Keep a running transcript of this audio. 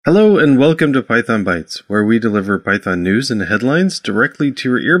Hello and welcome to Python Bytes, where we deliver Python news and headlines directly to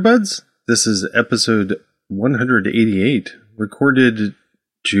your earbuds. This is episode 188, recorded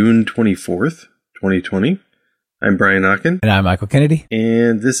June 24th, 2020. I'm Brian Ocken. And I'm Michael Kennedy.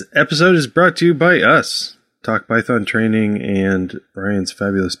 And this episode is brought to you by us, Talk Python Training and Brian's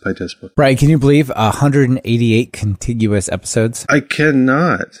fabulous PyTest book. Brian, can you believe 188 contiguous episodes? I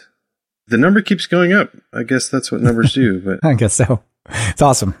cannot. The number keeps going up. I guess that's what numbers do. But I guess so. It's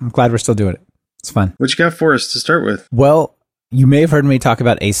awesome. I'm glad we're still doing it. It's fun. What you got for us to start with? Well, you may have heard me talk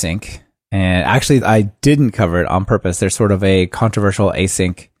about async. And actually, I didn't cover it on purpose. There's sort of a controversial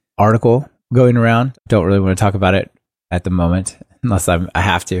async article going around. Don't really want to talk about it at the moment, unless I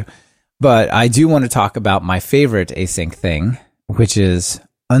have to. But I do want to talk about my favorite async thing, which is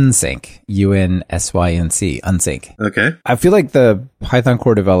unsync, UNSYNC, unsync. Okay. I feel like the Python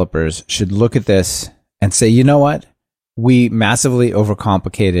core developers should look at this and say, you know what? We massively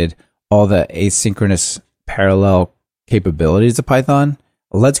overcomplicated all the asynchronous parallel capabilities of Python.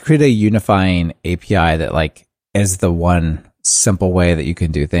 Let's create a unifying API that is the one simple way that you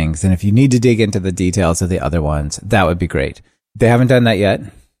can do things. And if you need to dig into the details of the other ones, that would be great. They haven't done that yet.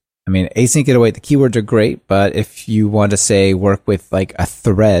 I mean, async and await, the keywords are great, but if you want to say work with a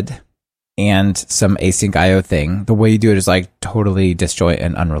thread and some async IO thing, the way you do it is totally disjoint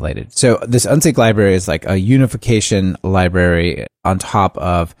and unrelated. So this unsync library is a unification library on top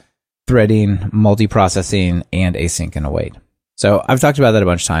of threading, multiprocessing, and async and await. So I've talked about that a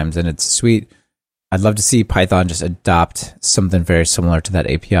bunch of times, and it's sweet. I'd love to see Python just adopt something very similar to that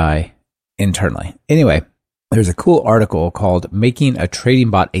API internally. Anyway, there's a cool article called Making a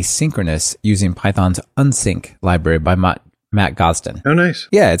Trading Bot Asynchronous Using Python's Unsync library by Matt Gosden. Oh, nice.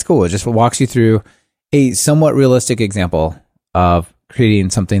 Yeah, it's cool. It just walks you through a somewhat realistic example of creating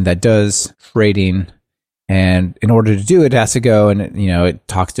something that does trading. And in order to do it, it has to go and, it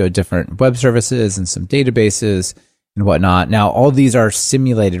talks to different web services and some databases and whatnot. Now, all these are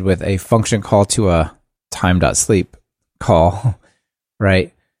simulated with a function call to a time.sleep call,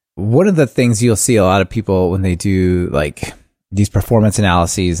 right? One of the things you'll see a lot of people when they do these performance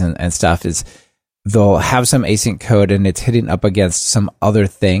analyses and stuff is they'll have some async code and it's hitting up against some other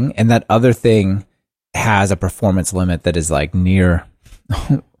thing. And that other thing has a performance limit that is near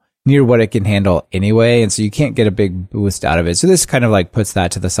what it can handle anyway. And so you can't get a big boost out of it. So this kind of puts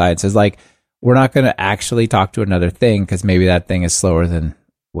that to the side. Says we're not going to actually talk to another thing because maybe that thing is slower than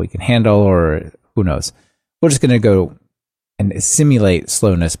we can handle, or who knows. We're just going to go and simulate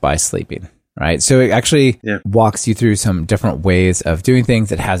slowness by sleeping, right? So it actually walks you through some different ways of doing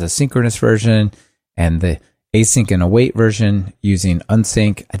things. It has a synchronous version and the async and await version using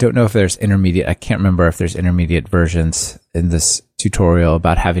unsync. I don't know if there's intermediate. I can't remember if there's intermediate versions in this tutorial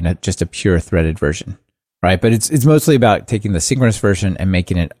about having just a pure threaded version, right? But it's mostly about taking the synchronous version and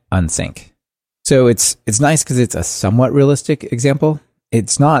making it unsync. So it's nice because it's a somewhat realistic example.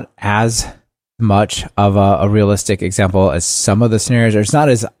 It's not as much of a realistic example as some of the scenarios, or it's not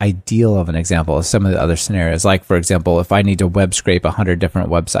as ideal of an example as some of the other scenarios. For example, if I need to web scrape 100 different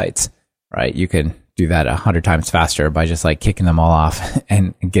websites, right? You can do that 100 times faster by just kicking them all off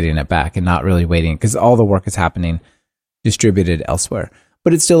and getting it back and not really waiting, because all the work is happening distributed elsewhere.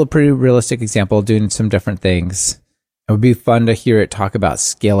 But it's still a pretty realistic example, doing some different things. It would be fun to hear it talk about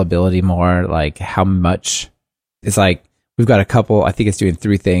scalability more, how much. It's we've got a couple, I think it's doing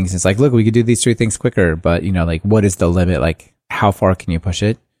 3 things. It's look, we could do these 3 things quicker, but what is the limit? How far can you push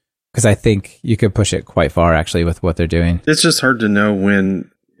it? Because I think you could push it quite far actually with what they're doing. It's just hard to know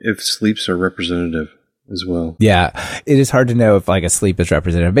if sleeps are representative as well. Yeah, it is hard to know if a sleep is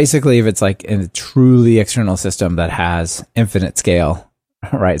representative. Basically, if it's in a truly external system that has infinite scale,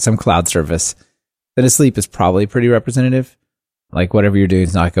 right, some cloud service, then a sleep is probably pretty representative. Whatever you're doing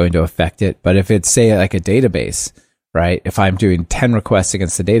is not going to affect it. But if it's, say, a database, right, if I'm doing 10 requests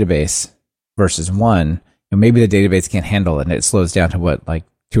against the database versus 1, maybe the database can't handle it and it slows down to what,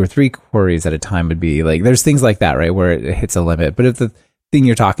 2 or 3 queries at a time would be. There's things like that, right, where it hits a limit. But if the thing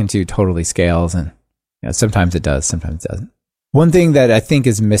you're talking to totally scales, and sometimes it does, sometimes it doesn't. One thing that I think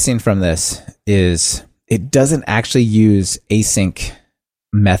is missing from this is it doesn't actually use async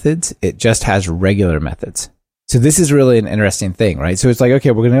methods. It just has regular methods. So this is really an interesting thing, right? So it's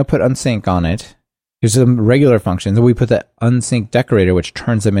okay, we're going to put unsync on it. There's some regular functions, and we put the unsync decorator, which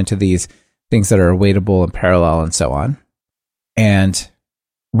turns them into these things that are awaitable and parallel and so on. And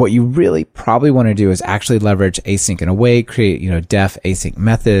what you really probably want to do is actually leverage async and await, create, def async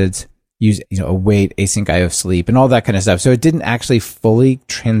methods, use, await, async IO sleep, and all that kind of stuff. So it didn't actually fully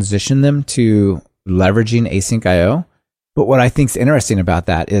transition them to leveraging async IO. But what I think is interesting about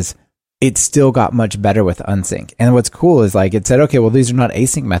that is it still got much better with unsync. And what's cool is like it said, okay, well, these are not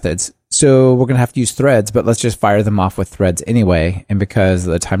async methods. So we're going to have to use threads, but let's just fire them off with threads anyway. And because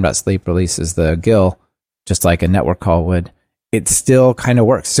the time.sleep releases the GIL, just like a network call would, it still kind of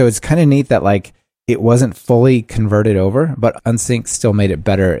works. So it's kind of neat that like it wasn't fully converted over, but unsync still made it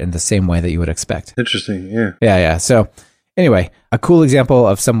better in the same way that you would expect. Interesting. Yeah. Yeah. So anyway, a cool example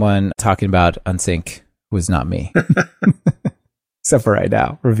of someone talking about unsync was not me. Except for right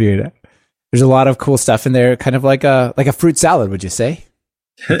now, reviewing it. There's a lot of cool stuff in there, kind of like a fruit salad, would you say?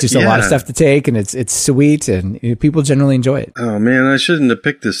 Just a lot of stuff to take, and it's sweet, and people generally enjoy it. Oh man, I shouldn't have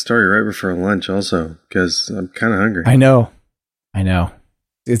picked this story right before lunch also, because I'm kind of hungry. I know.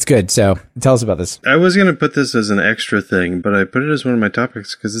 It's good. So tell us about this. I was going to put this as an extra thing, but I put it as one of my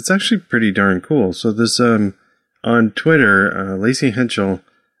topics because it's actually pretty darn cool. So this, on Twitter, Lacey Henschel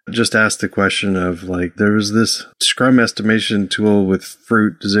just asked the question of like, there was this Scrum estimation tool with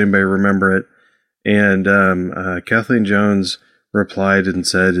fruit. Does anybody remember it? And Kathleen Jones replied and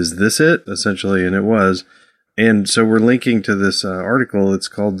said, "Is this it?" Essentially, and it was. And so we're linking to this article. It's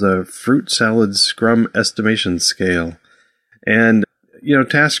called the Fruit Salad Scrum Estimation Scale. And,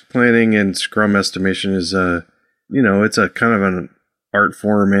 task planning and Scrum estimation is it's a kind of an art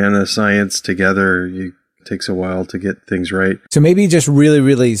form and a science together. It takes a while to get things right. So maybe just really,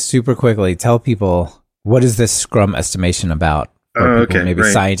 really super quickly tell people, what is this Scrum estimation about? Okay, maybe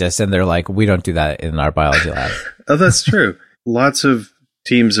right. Scientists, and they're like, we don't do that in our biology lab. Oh, that's true. Lots of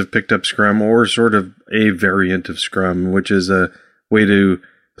teams have picked up Scrum or sort of a variant of Scrum, which is a way to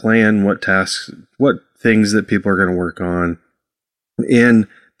plan what tasks, what things that people are going to work on. And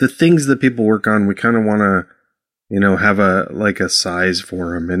the things that people work on, we kind of want to, have a size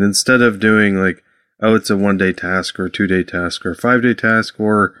for them. And instead of doing like, oh, it's a 1-day task or a 2-day task or a 5-day task,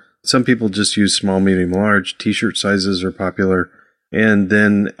 or some people just use small, medium, large. T-shirt sizes are popular. And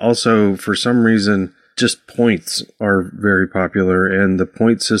then also for some reason, just points are very popular. And the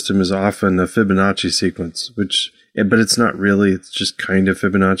point system is often a Fibonacci sequence, but it's not really, it's just kind of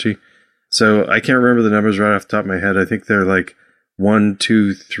Fibonacci. So I can't remember the numbers right off the top of my head. I think they're like 1,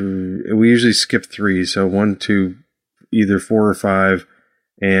 2, 3. We usually skip 3. So 1, 2, either 4 or 5,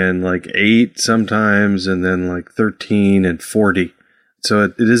 and like 8 sometimes, and then like 13 and 40. So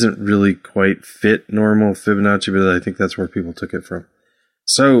it isn't really quite fit normal Fibonacci, but I think that's where people took it from.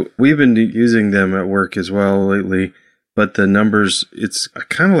 So we've been using them at work as well lately, but the numbers, it's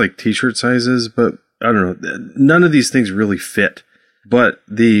kind of like t-shirt sizes, but I don't know. None of these things really fit. But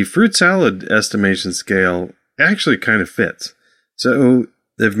the fruit salad estimation scale actually kind of fits. So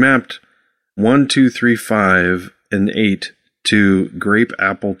they've mapped 1, 2, 3, 5, and 8 to grape,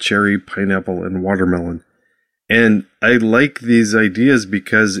 apple, cherry, pineapple, and watermelon. And I like these ideas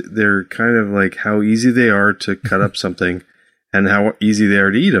because they're kind of like how easy they are to cut up something and how easy they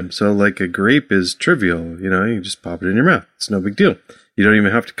are to eat them. So like a grape is trivial, you just pop it in your mouth. It's no big deal. You don't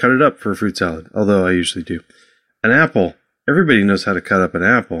even have to cut it up for a fruit salad, although I usually do. An apple, everybody knows how to cut up an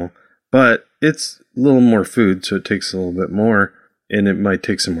apple, but it's a little more food, so it takes a little bit more, and it might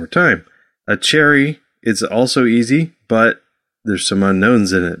take some more time. A cherry, it's also easy, but there's some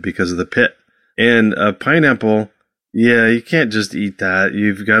unknowns in it because of the pit. And a pineapple, yeah, you can't just eat that.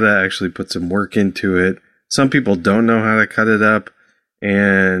 You've got to actually put some work into it. Some people don't know how to cut it up,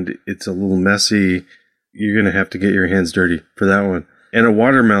 and it's a little messy. You're going to have to get your hands dirty for that one. And a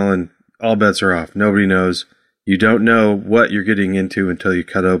watermelon, all bets are off. Nobody knows. You don't know what you're getting into until you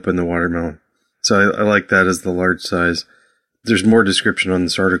cut open the watermelon. So I like that as the large size. There's more description on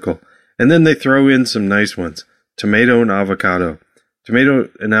this article. And then they throw in some nice ones. Tomato and avocado. Tomato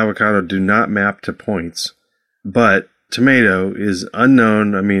and avocado do not map to points, but tomato is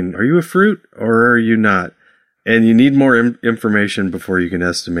unknown. I mean, are you a fruit or are you not? And you need more information before you can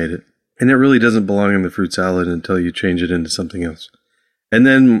estimate it. And it really doesn't belong in the fruit salad until you change it into something else. And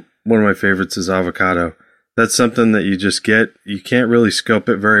then one of my favorites is avocado. That's something that you just get. You can't really scope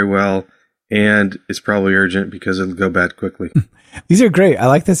it very well, and it's probably urgent because it'll go bad quickly. These are great. I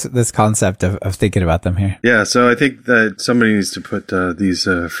like this concept of thinking about them here. Yeah, so I think that somebody needs to put these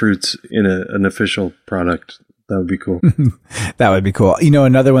fruits in an official product. That would be cool. That would be cool.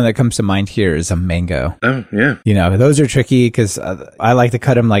 Another one that comes to mind here is a mango. Oh, yeah. Those are tricky because I like to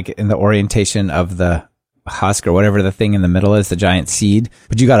cut them like in the orientation of the husk or whatever the thing in the middle is, the giant seed.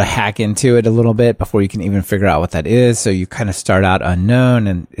 But you got to hack into it a little bit before you can even figure out what that is. So you kind of start out unknown,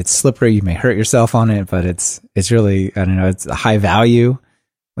 and it's slippery. You may hurt yourself on it, but it's really, I don't know, it's a high value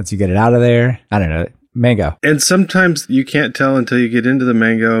once you get it out of there. I don't know. Mango. And sometimes you can't tell until you get into the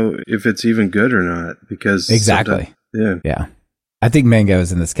mango if it's even good or not, because exactly. Yeah. I think Mango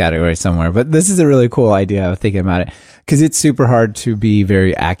is in this category somewhere, but this is a really cool idea of thinking about it because it's super hard to be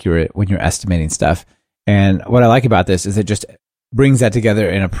very accurate when you're estimating stuff. And what I like about this is it just brings that together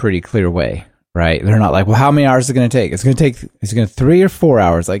in a pretty clear way, right? They're not like, well, how many hours is it going to take? Is it going to 3 or 4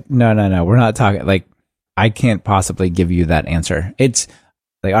 hours? Like, no. We're not talking like, I can't possibly give you that answer. It's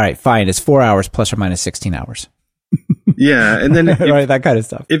like, all right, fine. It's 4 hours plus or minus 16 hours. Yeah. And then right, that kind of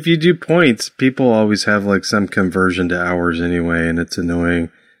stuff. If you do points, people always have like some conversion to hours anyway, and it's annoying.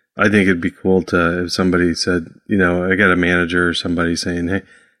 I think it'd be cool to, if somebody said, I got a manager or somebody saying,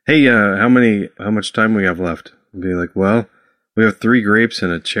 hey, how much time we have left? I'd be like, well, we have 3 grapes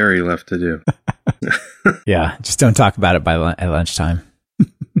and a cherry left to do. Yeah. Just don't talk about it at lunchtime.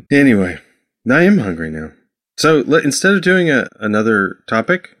 Anyway, I am hungry now. So instead of doing another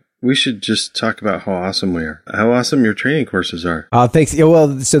topic, we should just talk about how awesome we are. How awesome your training courses are. Thanks. Yeah,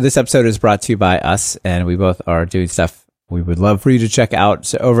 well, so this episode is brought to you by us, and we both are doing stuff we would love for you to check out.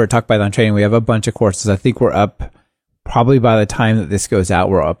 So over at Talk Python Training, we have a bunch of courses. I think we're up, probably by the time that this goes out,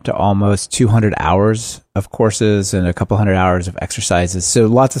 we're up to almost 200 hours of courses and a couple hundred hours of exercises. So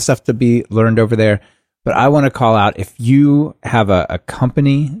lots of stuff to be learned over there. But I want to call out, if you have a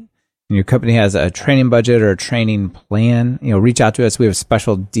company, and your company has a training budget or a training plan, reach out to us. We have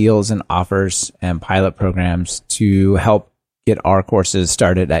special deals and offers and pilot programs to help get our courses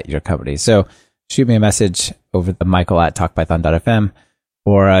started at your company. So shoot me a message over to michael@talkpython.fm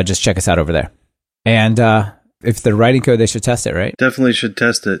or just check us out over there. And if they're writing code, they should test it, right? Definitely should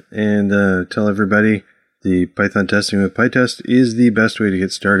test it. And tell everybody the Python Testing with PyTest is the best way to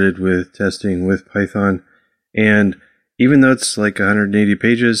get started with testing with Python. And even though it's like 180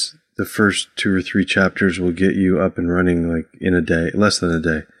 pages, the first 2 or 3 chapters will get you up and running like in a day, less than a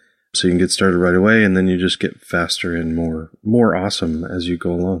day. So you can get started right away, and then you just get faster and more awesome as you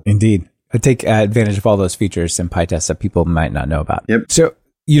go along. Indeed. I take advantage of all those features in PyTest that people might not know about. Yep. So,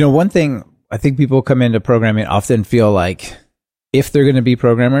 one thing I think people come into programming often feel like if they're going to be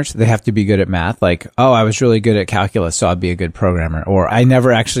programmers, they have to be good at math. Like, oh, I was really good at calculus, so I'd be a good programmer. Or I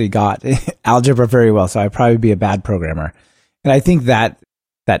never actually got algebra very well, so I'd probably be a bad programmer. And I think that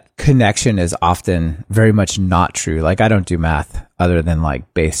connection is often very much not true. Like, I don't do math other than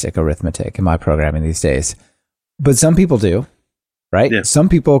like basic arithmetic in my programming these days. But some people do, right? Yeah. Some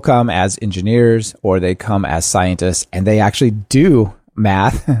people come as engineers or they come as scientists and they actually do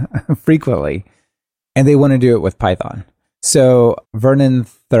math frequently and they want to do it with Python. So Vernon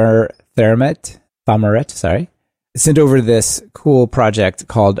Thermet, sent over this cool project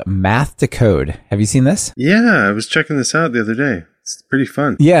called Math to Code. Have you seen this? Yeah, I was checking this out the other day. It's pretty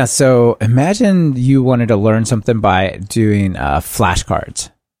fun. Yeah, so imagine you wanted to learn something by doing flashcards,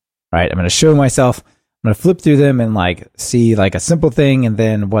 right? I'm going to show myself, I'm going to flip through them and like see like a simple thing and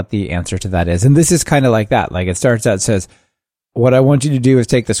then what the answer to that is. And this is kind of like that. Like it starts out, it says, what I want you to do is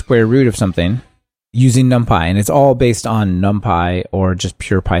take the square root of something using NumPy. And it's all based on NumPy or just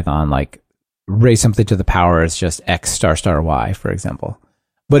pure Python, like raise something to the power as just X star star Y, for example.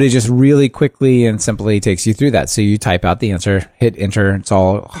 But it just really quickly and simply takes you through that. So you type out the answer, hit enter. It's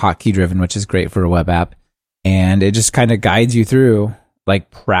all hotkey driven, which is great for a web app. And it just kind of guides you through like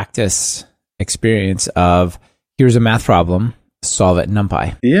practice experience of here's a math problem, solve it in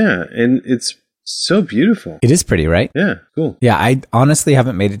NumPy. Yeah, and it's so beautiful. It is pretty, right? Yeah, cool. Yeah, I honestly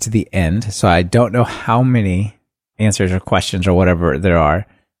haven't made it to the end, so I don't know how many answers or questions or whatever there are,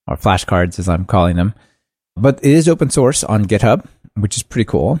 or flashcards as I'm calling them. But it is open source on GitHub, which is pretty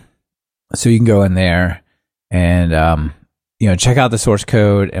cool. So you can go in there and check out the source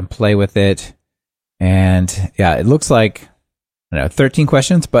code and play with it. And yeah, it looks like 13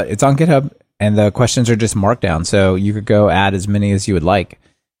 questions, but it's on GitHub and the questions are just marked down. So you could go add as many as you would like.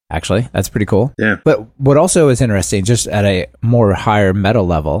 Actually, that's pretty cool. Yeah. But what also is interesting, just at a more higher meta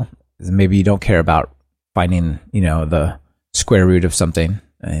level, is maybe you don't care about finding, the square root of something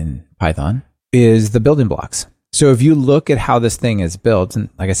in Python, is the building blocks. So if you look at how this thing is built, and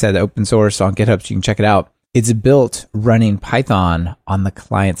like I said, open source on GitHub, so you can check it out. It's built running Python on the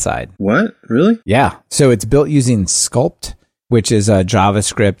client side. What? Really? Yeah. So it's built using Sculpt, which is a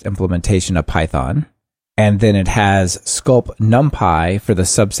JavaScript implementation of Python. And then it has Sculpt NumPy for the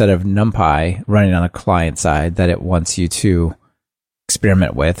subset of NumPy running on the client side that it wants you to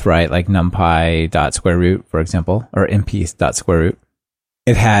experiment with, right? Like NumPy.square root, for example, or np.square root.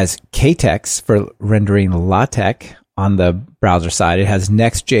 It has KTeX for rendering LaTeX on the browser side. It has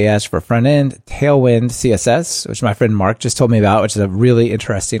Next.js for front end, Tailwind CSS, which my friend Mark just told me about, which is a really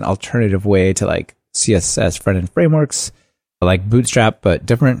interesting alternative way to like CSS front end frameworks, like Bootstrap, but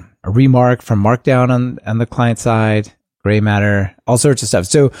different. A Remark from Markdown on the client side, Gray Matter, all sorts of stuff.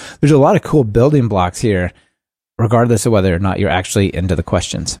 So there's a lot of cool building blocks here regardless of whether or not you're actually into the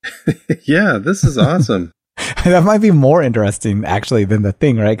questions. Yeah, this is awesome. That might be more interesting actually than the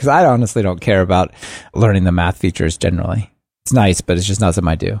thing, right? Because I honestly don't care about learning the math features generally. It's nice, but it's just not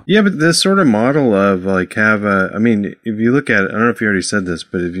something I do. Yeah, but this sort of model of like if you look at it, I don't know if you already said this,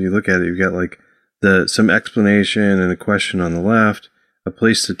 but if you look at it, you've got like some explanation and a question on the left, a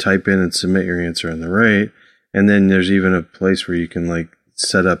place to type in and submit your answer on the right, and then there's even a place where you can like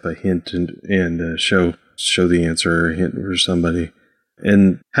set up a hint and show the answer or a hint for somebody.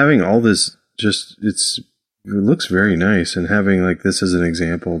 And having all this it looks very nice, and having like this as an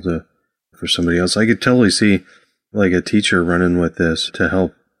example for somebody else, I could totally see like a teacher running with this to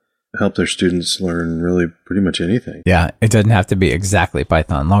help their students learn really pretty much anything. Yeah, it doesn't have to be exactly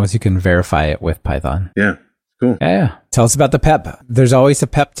Python, as long as you can verify it with Python. Yeah, cool. Yeah. Tell us about the PEP. There's always a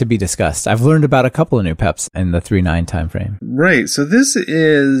PEP to be discussed. I've learned about a couple of new PEPs in the 3.9 timeframe. Right. So this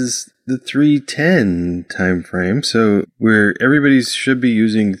is the 3.10 timeframe. So everybody should be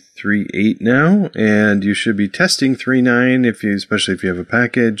using 3.8 now, and you should be testing 3.9 especially if you have a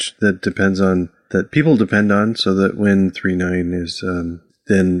package that people depend on, so that when 3.9 is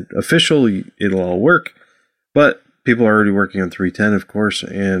then official, it'll all work. But people are already working on 3.10, of course,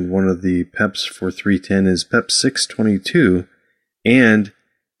 and one of the PEPs for 3.10 is PEP 622, and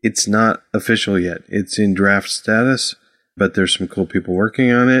it's not official yet. It's in draft status, but there's some cool people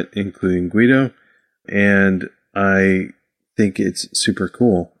working on it, including Guido, and I think it's super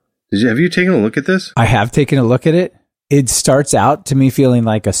cool. Have you taken a look at this? I have taken a look at it. It starts out to me feeling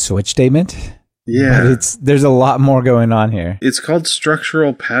like a switch statement. Yeah. But there's a lot more going on here. It's called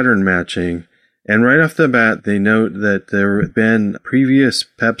structural pattern matching. And right off the bat, they note that there have been previous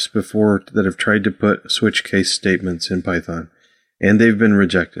PEPs before that have tried to put switch case statements in Python, and they've been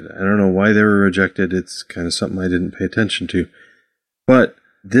rejected. I don't know why they were rejected. It's kind of something I didn't pay attention to. But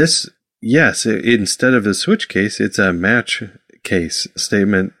this, yes, instead of a switch case, it's a match case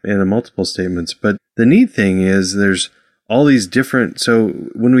statement and a multiple statements. But the neat thing is there's all these different, so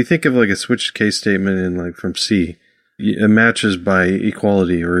when we think of like a switch case statement in like from C, it matches by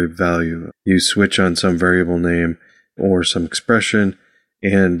equality or value. You switch on some variable name or some expression,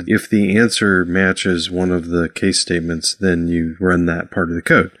 and if the answer matches one of the case statements, then you run that part of the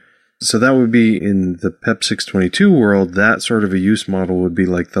code. So that would be in the PEP 622 world, that sort of a use model would be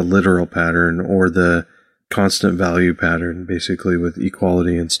like the literal pattern or the constant value pattern, basically with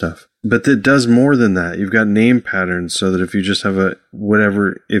equality and stuff. But it does more than that. You've got name patterns, so that if you just have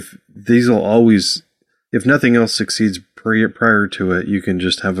if nothing else succeeds prior to it, you can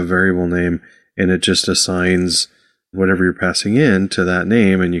just have a variable name and it just assigns whatever you're passing in to that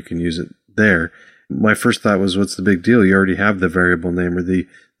name and you can use it there. My first thought was, what's the big deal? You already have the variable name or the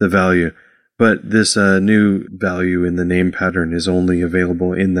value. But this new value in the name pattern is only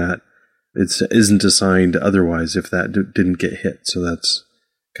available in that. It isn't assigned otherwise if that didn't get hit. So that's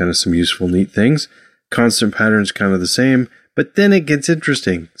kind of some useful, neat things. Constant pattern's kind of the same, but then it gets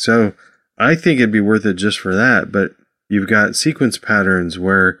interesting. So I think it'd be worth it just for that. But you've got sequence patterns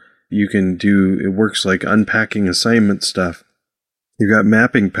where you can it works like unpacking assignment stuff. You've got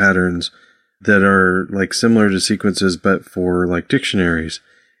mapping patterns that are like similar to sequences, but for like dictionaries,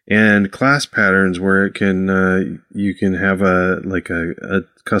 and class patterns where it can, you can have a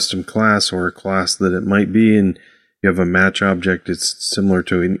custom class or a class that it might be, and you have a match object. It's similar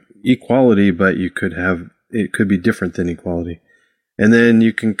to an equality, but it could be different than equality. And then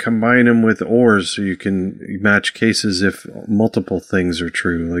you can combine them with ORs, so you can match cases if multiple things are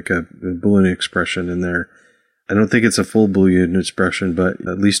true, like a Boolean expression in there. I don't think it's a full Boolean expression, but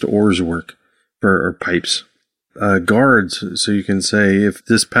at least ORs work or pipes. Guards, so you can say if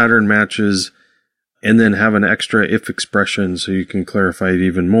this pattern matches, and then have an extra if expression so you can clarify it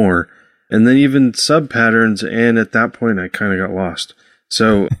even more. And then even sub patterns, and at that point I kind of got lost.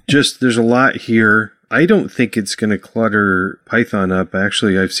 So there's a lot here. I don't think it's going to clutter Python up.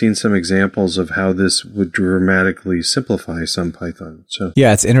 Actually, I've seen some examples of how this would dramatically simplify some Python. So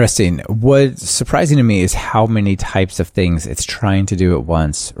yeah, it's interesting. What's surprising to me is how many types of things it's trying to do at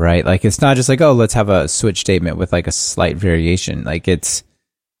once, right? Like it's not just like, oh, let's have a switch statement with like a slight variation. Like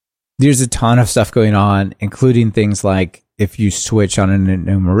there's a ton of stuff going on, including things like if you switch on an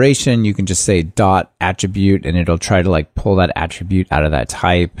enumeration, you can just say dot attribute and it'll try to like pull that attribute out of that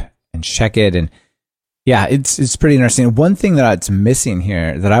type and check it. And yeah, it's pretty interesting. One thing that's missing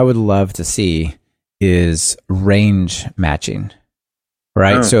here that I would love to see is range matching,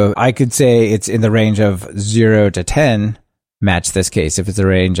 right? Oh. So I could say it's in the range of 0 to 10, match this case. If it's a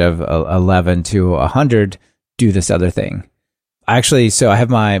range of 11 to 100, do this other thing. Actually, so I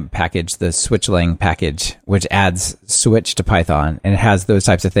have my package, the Switchling package, which adds switch to Python, and it has those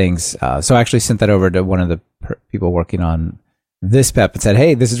types of things. So I actually sent that over to one of the people working on this PEP and said,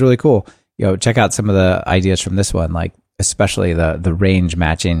 hey, this is really cool. Check out some of the ideas from this one, like especially the range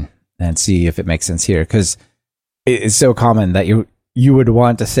matching, and see if it makes sense here. Because it's so common that you would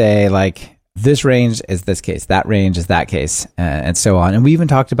want to say, like, this range is this case, that range is that case, and so on. And we even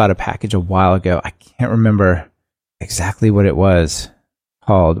talked about a package a while ago. I can't remember exactly what it was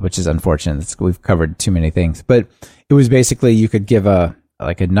called, which is unfortunate. We've covered too many things. But it was basically, you could give a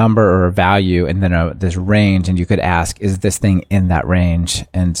number or a value and then this range, and you could ask, is this thing in that range,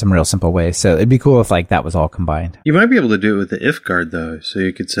 in some real simple ways. So it'd be cool if like that was all combined. You might be able to do it with the if guard though. So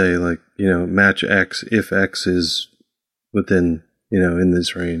you could say like, match X if X is within, in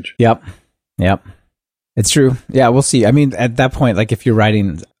this range. Yep. It's true. Yeah, we'll see. I mean, at that point, like if you're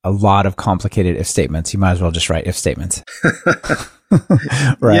writing a lot of complicated if statements, you might as well just write if statements.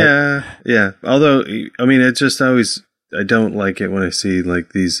 Right. Yeah. Although, I mean, it's just always, I don't like it when I see like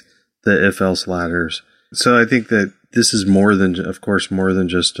the if else ladders. So I think that this is more than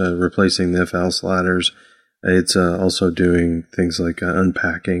just replacing the if else ladders. It's also doing things like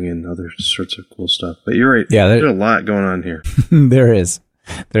unpacking and other sorts of cool stuff. But you're right. Yeah, there's a lot going on here. There is.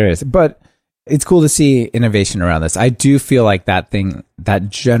 But it's cool to see innovation around this. I do feel like that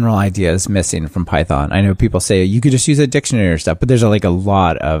general idea is missing from Python. I know people say you could just use a dictionary or stuff, but there's like a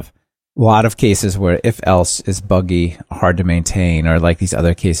lot of cases where if else is buggy, hard to maintain, or like these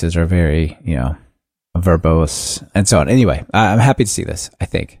other cases are very, verbose and so on. Anyway, I'm happy to see this, I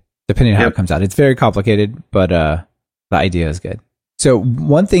think, depending on how it comes out. It's very complicated, but the idea is good. So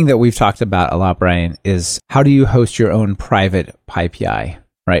one thing that we've talked about a lot, Brian, is how do you host your own private PyPI,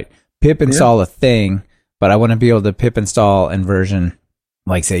 right? Pip install a thing, but I want to be able to pip install and version,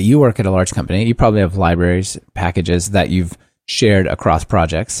 like say you work at a large company, you probably have libraries, packages that you've shared across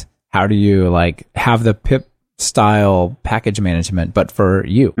projects. How do you like have the pip style package management, but for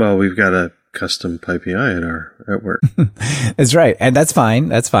you? Well, we've got a custom PyPI at work. That's right. And that's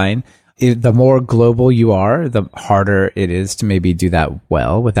fine. The more global you are, the harder it is to maybe do that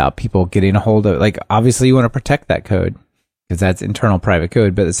well without people getting a hold of, like, obviously you want to protect that code because that's internal private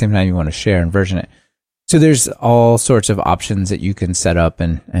code, but at the same time you want to share and version it. So there's all sorts of options that you can set up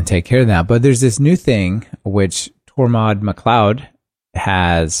and take care of that. But there's this new thing which Tormod McLeod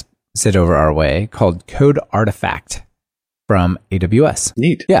has sent over our way called Code Artifact from AWS.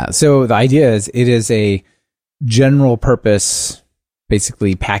 Neat. Yeah. So the idea is it is a general purpose,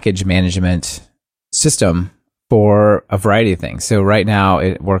 basically package management system for a variety of things. So right now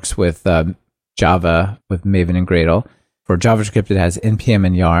it works with Java with Maven and Gradle. For JavaScript, it has NPM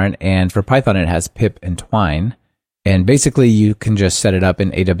and Yarn. And for Python, it has pip and Twine. And basically, you can just set it up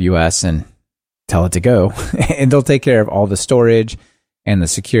in AWS and tell it to go. And they'll take care of all the storage and the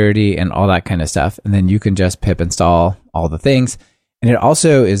security and all that kind of stuff. And then you can just pip install all the things. And it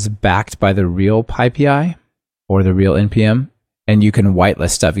also is backed by the real PyPI or the real NPM. And you can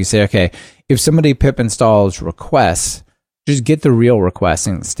whitelist stuff. You say, okay, if somebody pip installs requests, just get the real request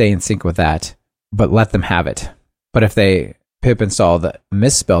and stay in sync with that, but let them have it. But if they pip install the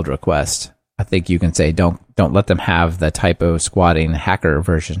misspelled request, I think you can say don't let them have the typo squatting hacker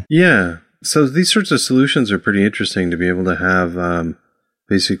version. Yeah. So these sorts of solutions are pretty interesting to be able to have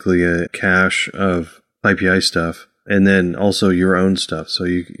basically a cache of PyPI stuff and then also your own stuff. So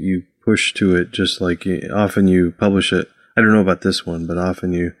you push to it just like often you publish it. I don't know about this one, but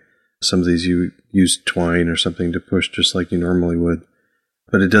often some of these you use Twine or something to push just like you normally would.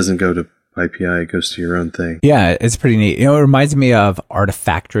 But it doesn't go to PyPI, it goes to your own thing. Yeah, it's pretty neat. It reminds me of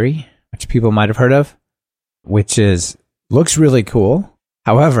Artifactory, which people might have heard of, which looks really cool.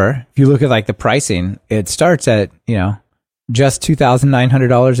 However, if you look at like the pricing, it starts at, just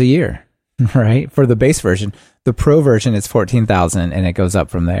 $2,900 a year, right? For the base version. The pro version is $14,000 and it goes up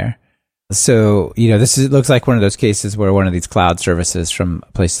from there. So, looks like one of those cases where one of these cloud services from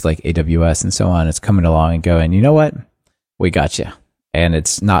places like AWS and so on is coming along and going, you know what? We got you. And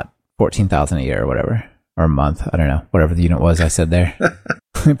it's not $14,000 a year or whatever, or a month. I don't know, whatever the unit was I said there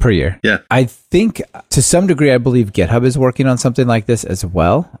per year. Yeah. I think to some degree, I believe GitHub is working on something like this as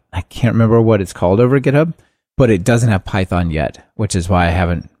well. I can't remember what it's called over GitHub, but it doesn't have Python yet, which is why I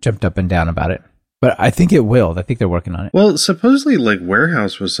haven't jumped up and down about it. But I think it will. I think they're working on it. Well, supposedly like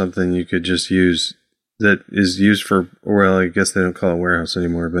Warehouse was something you could just use that is used for, well, I guess they don't call it Warehouse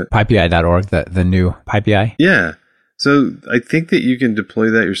anymore, but PyPI.org, the new PyPI. Yeah. So I think that you can deploy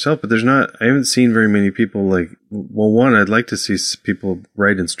that yourself, but I haven't seen very many people I'd like to see people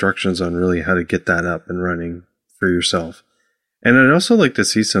write instructions on really how to get that up and running for yourself. And I'd also like to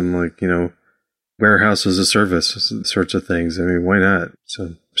see some warehouse as a service sorts of things. I mean, why not?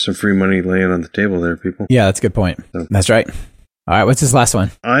 So some free money laying on the table there, people. Yeah, that's a good point. So. That's right. All right, what's this last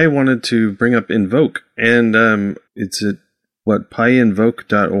one? I wanted to bring up Invoke, and it's at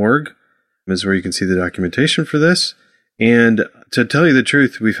pyinvoke.org is where you can see the documentation for this. And to tell you the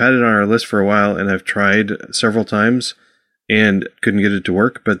truth, we've had it on our list for a while, and I've tried several times and couldn't get it to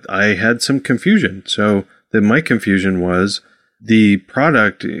work, but I had some confusion. So my confusion was the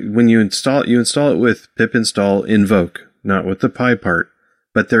product, when you install it with pip install invoke, not with the py part.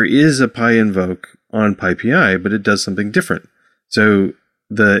 But there is a pyinvoke on PyPI, but it does something different. So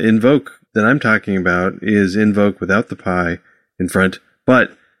the invoke that I'm talking about is invoke without the py in front,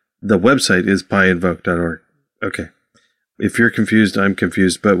 but the website is pyinvoke.org. Okay. If you're confused, I'm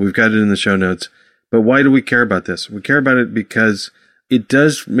confused, but we've got it in the show notes. But why do we care about this? We care about it because it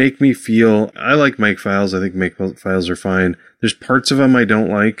does make me feel, I like Makefiles. I think Makefiles are fine. There's parts of them I don't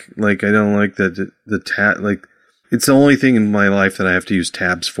like. Like, I don't like it's the only thing in my life that I have to use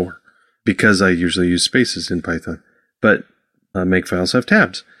tabs for because I usually use spaces in Python. But Makefiles have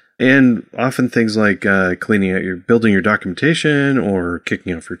tabs. And often things like building your documentation or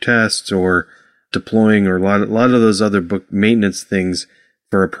kicking off your tests or deploying or a lot of those other book maintenance things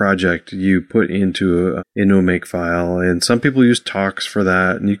for a project you put into a Makefile. And some people use talks for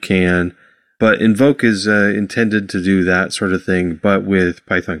that, and you can. But Invoke is intended to do that sort of thing, but with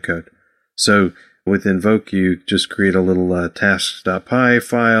Python code. So with Invoke, you just create a little tasks.py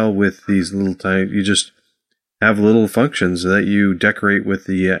file with these you just have little functions that you decorate with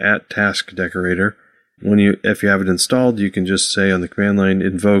the @task decorator. If you have it installed, you can just say on the command line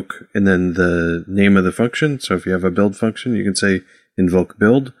invoke and then the name of the function. So if you have a build function, you can say invoke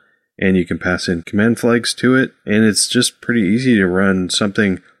build, and you can pass in command flags to it. And it's just pretty easy to run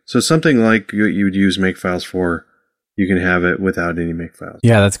something. So something like you would use Makefiles for, you can have it without any Makefiles.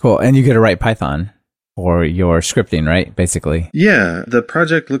 Yeah, that's cool. And you get to write Python for your scripting, right? Basically. Yeah, the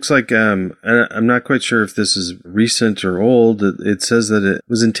project looks like, I'm not quite sure if this is recent or old. It says that it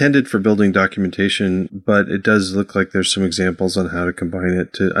was intended for building documentation, but it does look like there's some examples on how to combine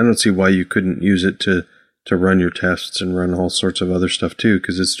it I don't see why you couldn't use it to run your tests and run all sorts of other stuff too,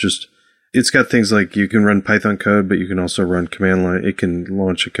 because it's got things like you can run Python code, but you can also run command line. It can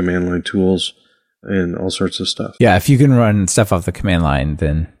launch a command line tools and all sorts of stuff. Yeah, if you can run stuff off the command line,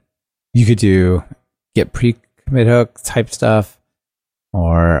 then you could get pre-commit hook type stuff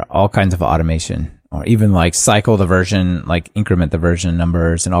or all kinds of automation, or even like cycle the version, like increment the version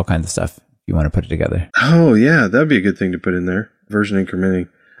numbers and all kinds of stuff if you want to put it together. Oh yeah, that'd be a good thing to put in there, version incrementing.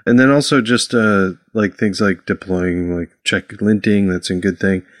 And then also just like things like deploying, like check linting, that's a good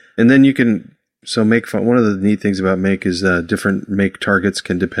thing. And then you can, one of the neat things about Make is different Make targets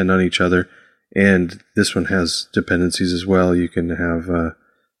can depend on each other. And this one has dependencies as well. You can have,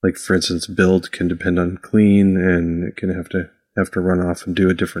 like for instance, build can depend on clean, and it can have to run off and do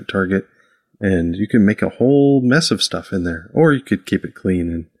a different target. And you can make a whole mess of stuff in there, or you could keep it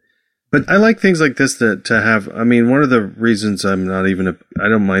clean. But I like things like this to have. I mean, one of the reasons I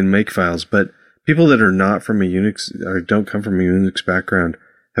don't mind Makefiles, but people that are not from a Unix or don't come from a Unix background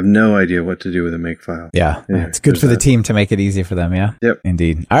have no idea what to do with a Makefile. Yeah, anyway, it's good for the team to make it easy for them. Yeah. Yep.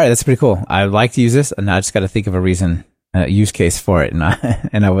 Indeed. All right, that's pretty cool. I like to use this, and now I just got to think of a use case for it, and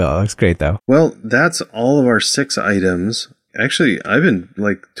I will. It looks great though. Well, that's all of our 6 items. Actually, I've been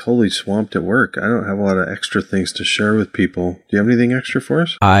like totally swamped at work. I don't have a lot of extra things to share with people. Do you have anything extra for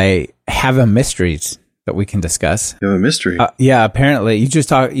us? I have a mystery that we can discuss. You have a mystery? Yeah, apparently you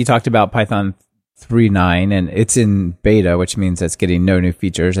talked about Python 3.9, and it's in beta, which means it's getting no new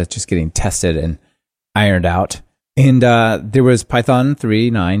features. It's just getting tested and ironed out. And there was Python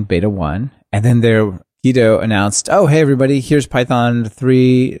 3.9 beta 1, and then Guido announced, oh, hey, everybody, here's Python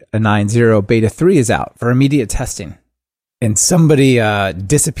 3.9.0 beta 3 is out for immediate testing. And somebody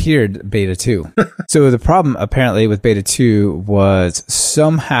disappeared beta 2. So the problem apparently with beta 2 was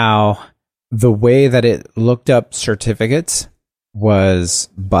somehow the way that it looked up certificates was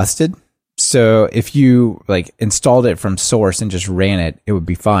busted. So if you like installed it from source and just ran it, it would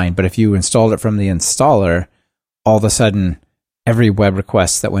be fine. But if you installed it from the installer, all of a sudden every web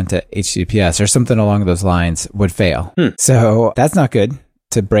request that went to HTTPS or something along those lines would fail. So that's not good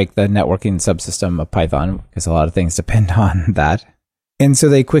to break the networking subsystem of Python, because a lot of things depend on that. And so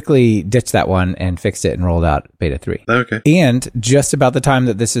they quickly ditched that one and fixed it and rolled out beta 3. Okay. And just about the time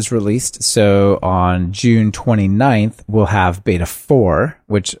that this is released, so on June 29th, we'll have beta 4,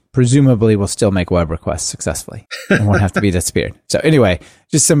 which presumably will still make web requests successfully and won't have to be disappeared. So anyway,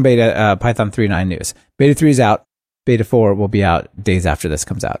 just some beta Python 3.9 news. Beta 3 is out. Beta 4 will be out days after this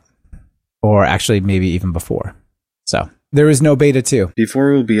comes out, or actually maybe even before. So there is no beta 2.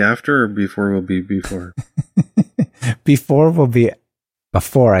 Before will be after, or before will be before? Before will be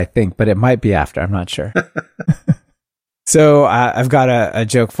before, I think, but it might be after. I'm not sure. So I've got a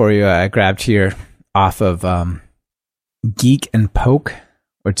joke for you. I grabbed here off of Geek and Poke,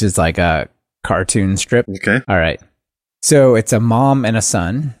 which is like a cartoon strip. Okay. All right. So it's a mom and a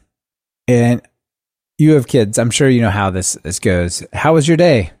son, and you have kids. I'm sure you know how this goes. How was your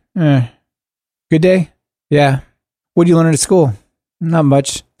day? Good day? Yeah. What did you learn at school? Not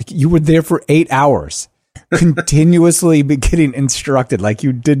much. You were there for 8 hours, continuously be getting instructed. Like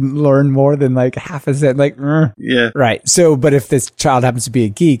you didn't learn more than like half a set. Like, Yeah. right. So, but if this child happens to be a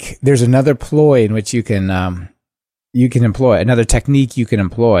geek, there's another ploy in which you can employ, another technique you can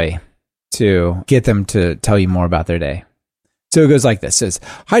employ to get them to tell you more about their day. So it goes like this. It says,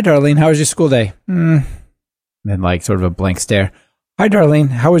 "Hi, Darlene. How was your school day?" And then like sort of a blank stare. "Hi, Darlene.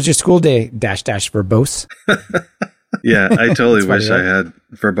 How was your school day? .. verbose." Yeah, I totally funny, wish right? I had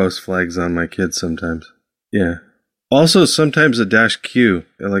verbose flags on my kids sometimes. Yeah. Also, sometimes a -Q,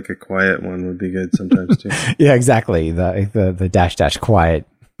 like a quiet one, would be good sometimes too. Yeah, exactly. The .. quiet.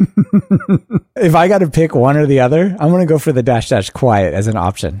 If I got to pick one or the other, I'm going to go for the .. quiet as an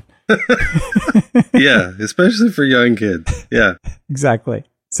option. Yeah, especially for young kids. Yeah. Exactly.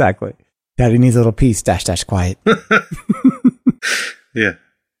 Daddy needs a little peace. .. quiet. Yeah,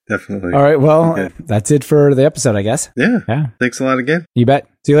 definitely. All right. Well, Okay. that's it for the episode, I guess. Yeah. Yeah. Thanks a lot again. You bet.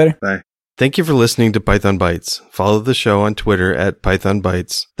 See you later. Bye. Thank you for listening to Python Bytes. Follow the show on Twitter at Python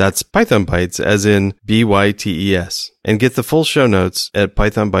Bytes. That's Python Bytes as in BYTES. And get the full show notes at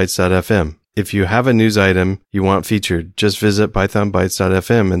pythonbytes.fm. If you have a news item you want featured, just visit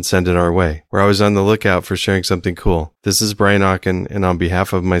pythonbytes.fm and send it our way. We're always on the lookout for sharing something cool. This is Brian Ocken, and on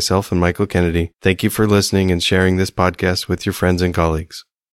behalf of myself and Michael Kennedy, thank you for listening and sharing this podcast with your friends and colleagues.